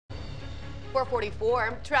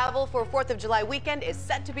444. Travel for 4th of July weekend is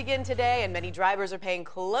set to begin today, and many drivers are paying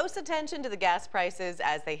close attention to the gas prices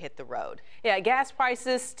as they hit the road. Yeah, gas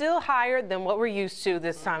prices still higher than what we're used to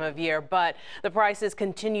this time of year, but the prices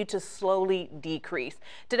continue to slowly decrease.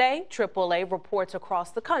 Today, AAA reports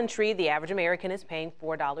across the country the average American is paying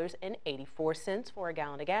 $4.84 for a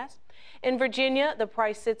gallon of gas. In Virginia, the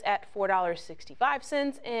price sits at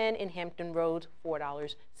 $4.65, and in Hampton Roads,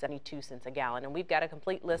 $4.72 a gallon. And we've got a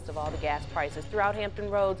complete list of all the gas prices throughout Hampton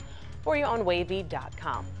Roads for you on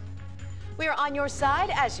WAVY.com. We are on your side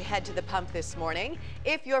as you head to the pump this morning.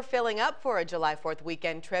 If you're filling up for a July 4th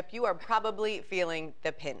weekend trip, you are probably feeling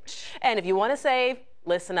the pinch. And if you want to save,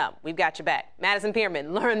 listen up. We've got your back. Madison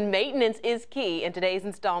Pearman learned maintenance is key in today's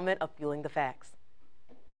installment of Fueling the Facts.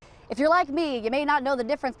 If you're like me, you may not know the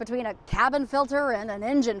difference between a cabin filter and an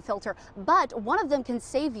engine filter, but one of them can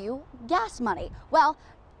save you gas money. Well,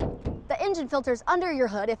 the engine filter's under your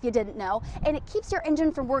hood, if you didn't know, and it keeps your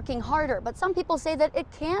engine from working harder. But some people say that it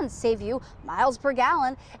can save you miles per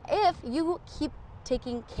gallon if you keep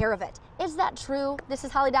taking care of it. Is that true? This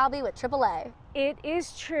is Holly Dalby with AAA. It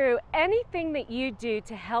is true. Anything that you do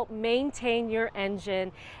to help maintain your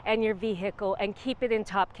engine and your vehicle and keep it in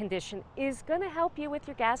top condition is going to help you with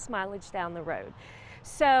your gas mileage down the road.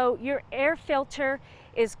 So your air filter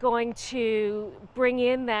is going to bring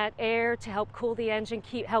in that air to help cool the engine,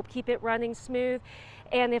 help keep it running smooth.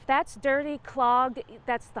 And if that's dirty, clogged,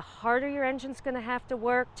 that's the harder your engine's going to have to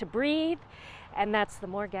work to breathe, and that's the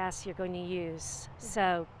more gas you're going to use.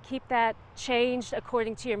 So keep that changed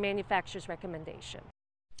according to your manufacturer's recommendation.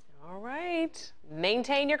 All right,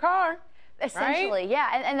 maintain your car. Essentially, right?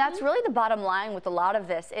 Yeah, and that's really the bottom line with a lot of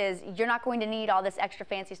this is you're not going to need all this extra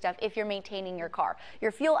fancy stuff if you're maintaining your car.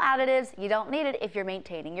 Your fuel additives, you don't need it if you're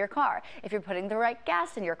maintaining your car. If you're putting the right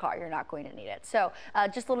gas in your car, you're not going to need it. So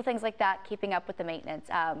just little things like that, keeping up with the maintenance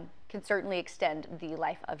can certainly extend the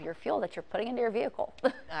life of your fuel that you're putting into your vehicle.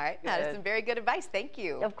 All right, that is some very good advice. Thank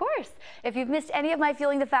you. Of course. If you've missed any of my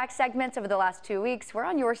Fueling the Facts segments over the last 2 weeks, we're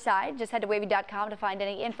on your side. Just head to WAVY.com to find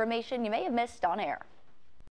any information you may have missed on air.